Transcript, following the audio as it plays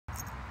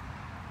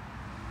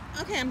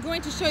Okay, I'm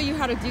going to show you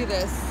how to do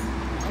this.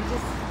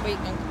 Wait,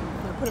 I'm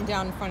going to put him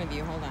down in front of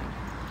you. Hold on.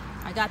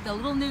 I got the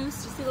little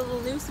noose. You see the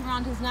little noose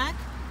around his neck?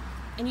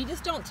 And you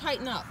just don't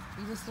tighten up.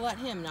 You just let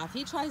him. Now, if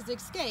he tries to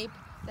escape,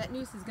 that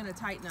noose is going to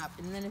tighten up.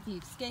 And then if he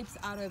escapes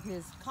out of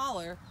his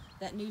collar,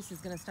 that noose is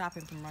going to stop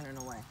him from running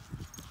away.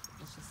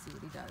 Let's just see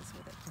what he does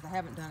with it. Because I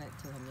haven't done it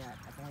to him yet.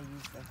 I've only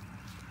used the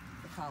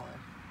collar.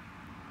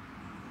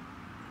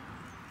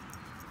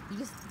 You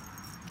just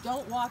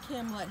don't walk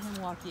him, let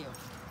him walk you.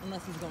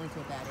 Unless he's going to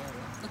a bad area.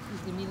 Look,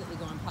 he's immediately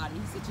going potty.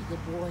 He's such a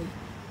good boy.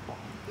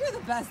 You're the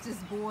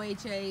bestest boy,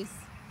 Chase.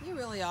 You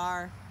really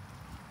are.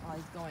 While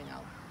he's going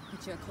out.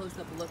 Get you a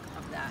close-up look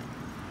of that.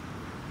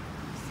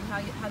 See how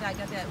I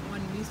got that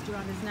one noose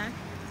around his neck?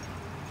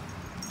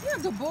 You're a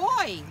good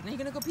boy. Now you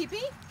gonna go pee-pee?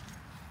 Okay,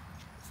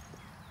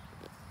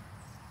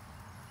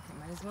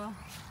 might as well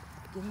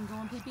get him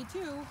going pee-pee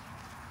too.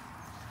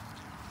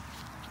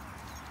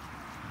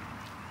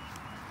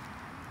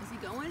 Is he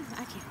going?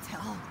 I can't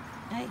tell.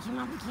 Hey, come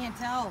on, we can't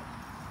tell.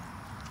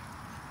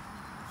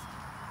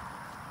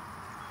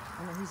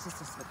 I know he's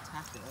just a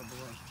spectacular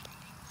boy.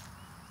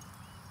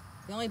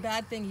 The only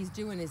bad thing he's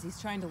doing is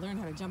he's trying to learn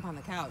how to jump on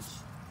the couch.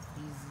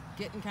 He's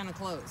getting kind of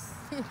close.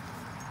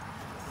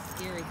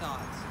 Scary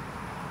thought.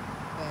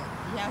 But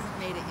he hasn't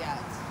made it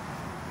yet.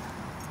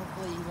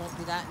 Hopefully he won't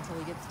do that until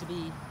he gets to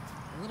be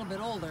a little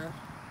bit older.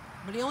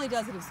 But he only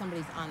does it if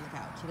somebody's on the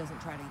couch. He doesn't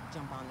try to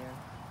jump on there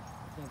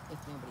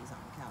if nobody's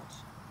on the couch.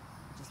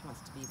 He just wants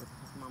to be with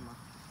his mama.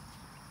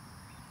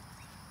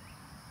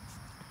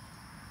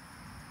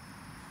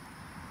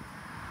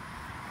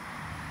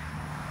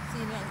 See,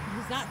 you know,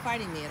 he's not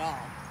fighting me at all.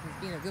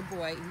 He's being a good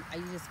boy.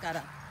 You just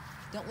gotta,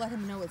 don't let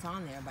him know it's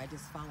on there by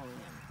just following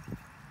him.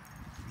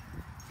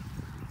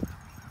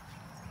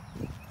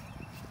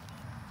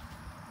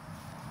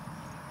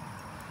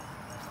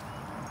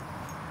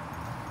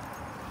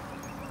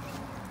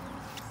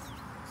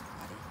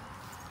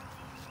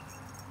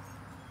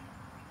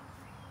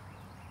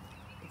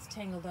 It's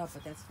tangled up,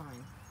 but that's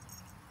fine.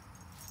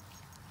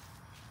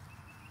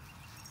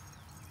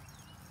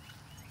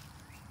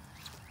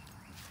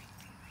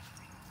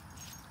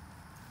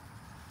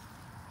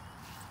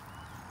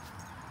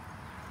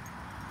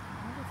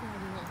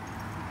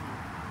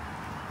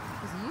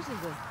 Because he usually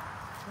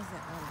does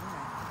that right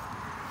away.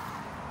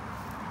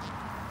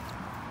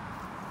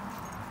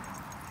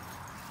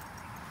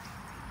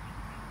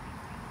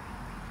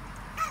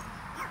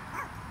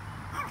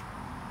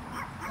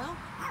 Well,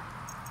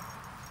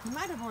 he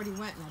might have already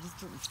went and I just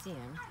didn't see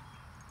him.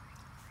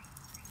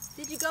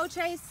 Did you go,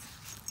 Chase?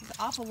 It's an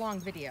awful long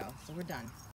video, so we're done.